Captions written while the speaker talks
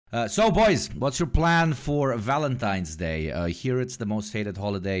So, boys, what's your plan for Valentine's Day? Here it's the most hated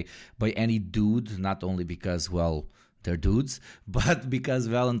holiday by any dude, not only because, well, they're dudes, but because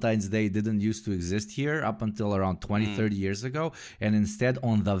Valentine's Day didn't used to exist here up until around 20, 30 years ago. And instead,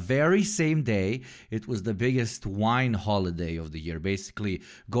 on the very same day, it was the biggest wine holiday of the year. Basically,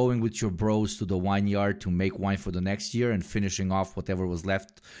 going with your bros to the wine yard to make wine for the next year and finishing off whatever was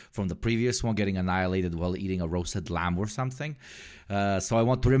left from the previous one, getting annihilated while eating a roasted lamb or something. So I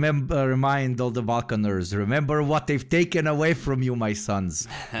want to remind all the Balkaners, remember what they've taken away from you, my sons,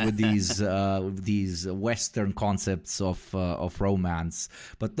 with these Western concepts of romance.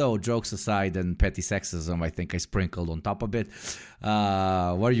 But no, jokes aside and petty sexism, I think I sprinkled on top of it. What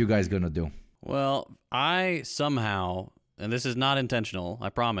are you guys going to do? Well, I somehow, and this is not intentional,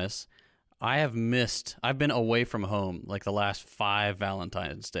 I promise, I've been away from home like the last 5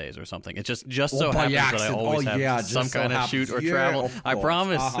 Valentine's Days or something. It just so happens that I always have some kind of shoot or travel. I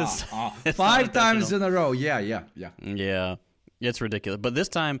promise. It's 5 times in a row. Yeah. Yeah, it's ridiculous. But this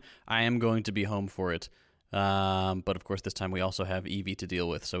time I am going to be home for it. But of course this time we also have Evie to deal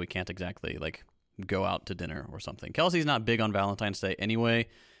with, so we can't exactly like go out to dinner or something. Kelsey's not big on Valentine's Day anyway.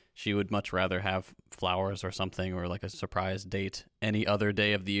 She would much rather have flowers or something or like a surprise date any other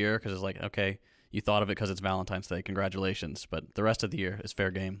day of the year because it's like, okay, you thought of it because it's Valentine's Day. Congratulations. But the rest of the year is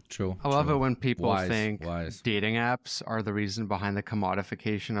fair game. True. I love it when people think dating apps are the reason behind the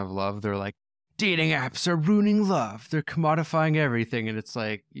commodification of love. They're like, dating apps are ruining love. They're commodifying everything. And it's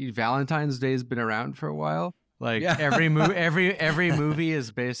like, Valentine's Day has been around for a while. Like every movie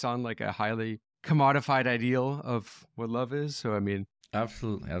is based on like a highly commodified ideal of what love is. So, I mean,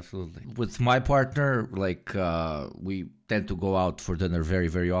 Absolutely. With my partner, like we tend to go out for dinner very,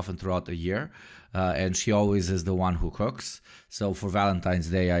 very often throughout the year, and she always is the one who cooks. So for Valentine's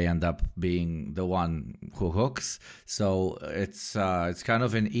Day, I end up being the one who cooks. So it's kind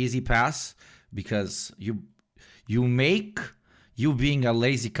of an easy pass because you make you being a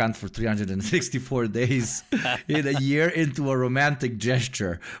lazy cunt for 364 days in a year into a romantic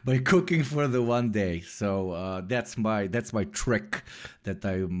gesture by cooking for the one day. So that's my trick that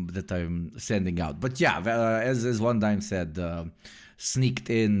I'm sending out. But yeah, as one time said, sneaked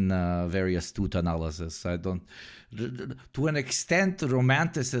in very astute analysis. I don't, to an extent,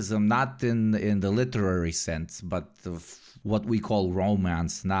 romanticism, not in the literary sense, but what we call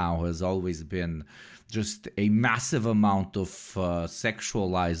romance now has always been just a massive amount of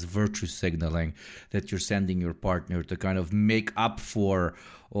sexualized virtue signaling that you're sending your partner to kind of make up for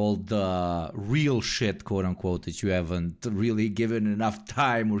all the real shit, quote unquote, that you haven't really given enough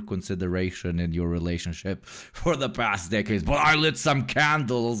time or consideration in your relationship for the past decades. But I lit some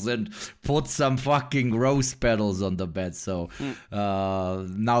candles and put some fucking rose petals on the bed. So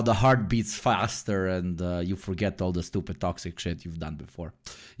now the heart beats faster and you forget all the stupid toxic shit you've done before.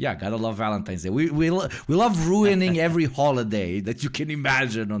 Yeah, gotta love Valentine's Day. We love ruining every holiday that you can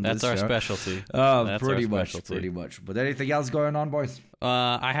imagine on this show. That's our specialty. Pretty much. But anything else going on, boys?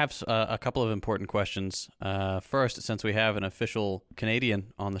 I have a couple of important questions. First, since we have an official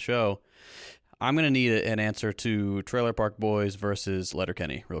Canadian on the show, I'm going to need an answer to Trailer Park Boys versus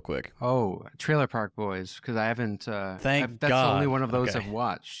Letterkenny real quick. Oh, Trailer Park Boys, because I haven't... Thank God. That's the only one of those I've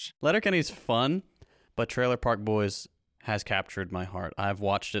watched. Letterkenny's fun, but Trailer Park Boys has captured my heart. I've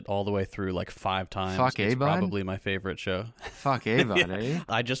watched it all the way through like 5 times. Fuck it's A-Bud? Probably my favorite show. Fuck A-Bud, eh?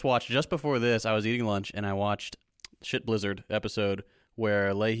 I just watched, just before this, I was eating lunch, and I watched Shit Blizzard episode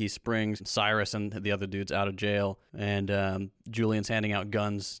where Leahy springs Cyrus and the other dudes out of jail, and Julian's handing out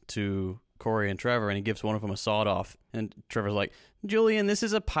guns to Corey and Trevor, and he gives one of them a sawed-off, and Trevor's like, "Julian, this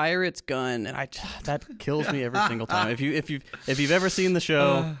is a pirate's gun," and that kills me every single time. If you've ever seen the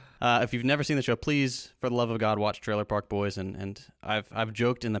show, if you've never seen the show, please, for the love of God, watch Trailer Park Boys. And I've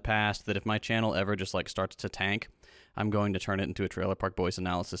joked in the past that if my channel ever just like starts to tank, I'm going to turn it into a Trailer Park Boys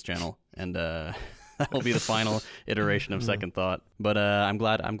analysis channel, and that will be the final iteration of Second Thought. But I'm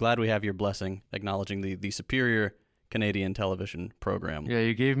glad we have your blessing acknowledging the superior Canadian television program. Yeah,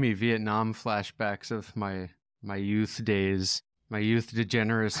 you gave me Vietnam flashbacks of my youth days, my youth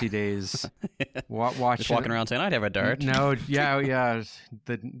degeneracy days. Just walking around saying, "I'd have a dart." No, yeah,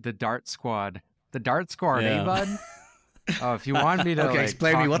 the Dart Squad, eh, bud? Oh, if you want me to, okay,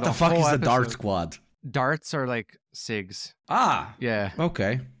 explain me what the fuck is the Dart Squad? Darts are like cigs. Ah, yeah,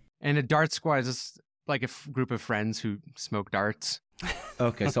 okay. And a Dart Squad is just like a group of friends who smoke darts.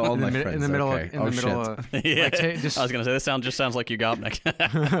 Okay, so all my friends in the middle. Okay. Yeah, I was gonna say this sounds like Ugopnik.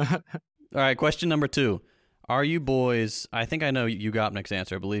 All right, question number 2: Are you boys? I think I know Ugopnik's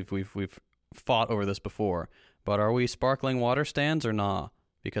answer. I believe we've fought over this before, but are we sparkling water stands or nah?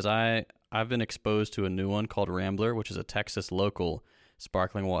 Because I've been exposed to a new one called Rambler, which is a Texas local.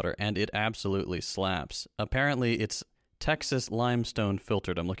 sparkling water, and it absolutely slaps. Apparently, it's Texas limestone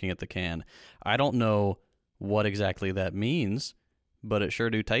filtered. I'm looking at the can. I don't know what exactly that means, but it sure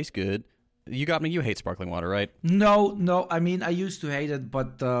do taste good. You got me. You hate sparkling water, right? No. I mean, I used to hate it,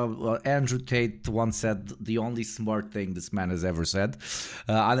 but Andrew Tate once said the only smart thing this man has ever said.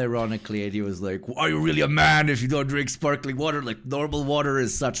 Unironically, and he was like, "Are you really a man if you don't drink sparkling water? Like normal water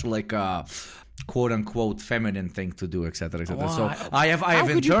is such like a quote unquote feminine thing to do, etc., etc." So I have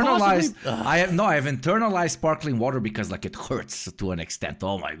internalized. I have internalized sparkling water because like it hurts to an extent.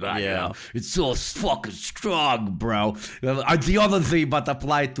 Oh my god, yeah, you know, it's so fucking strong, bro. The other thing, but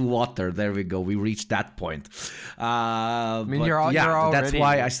applied to water. There we go. We reached that point. I mean, you're already, that's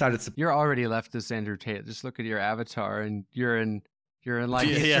why I started. You're already leftist Andrew Tate. Just look at your avatar, and you're in like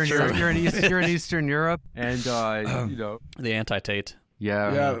Eastern Europe. You're in Eastern Europe, and you know, the anti-Tate.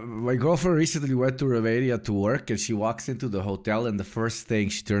 Yeah, my girlfriend recently went to Romania to work, and she walks into the hotel, and the first thing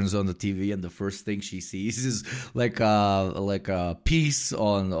she turns on the TV, and the first thing she sees is like a piece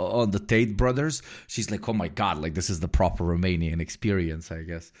on the Tate brothers. She's like, "Oh my god, like this is the proper Romanian experience, I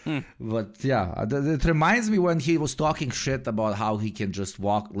guess." But yeah, it reminds me when he was talking shit about how he can just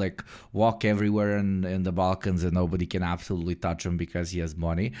walk everywhere in the Balkans and nobody can absolutely touch him because he has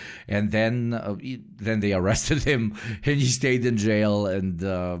money, and then they arrested him and he stayed in jail. And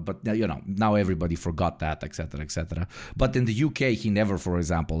but you know, now everybody forgot that, etc., etc. But in the UK, he never, for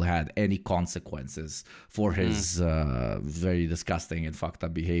example, had any consequences for his very disgusting and fucked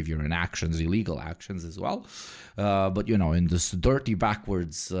up behavior and actions, illegal actions as well. But you know, in this dirty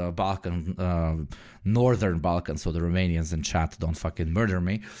backwards Balkan, northern Balkan, so the Romanians in chat don't fucking murder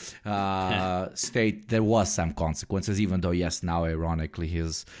me, state, there was some consequences, even though yes, now ironically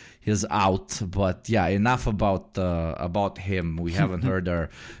he's out. But yeah, enough about him. We haven't heard our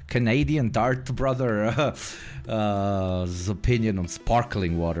Canadian Dart brother opinion on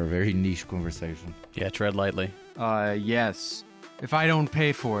sparkling water. Very niche conversation. Yeah, tread lightly. Yes. If I don't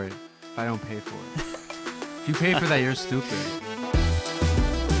pay for it. If you pay for that, you're stupid.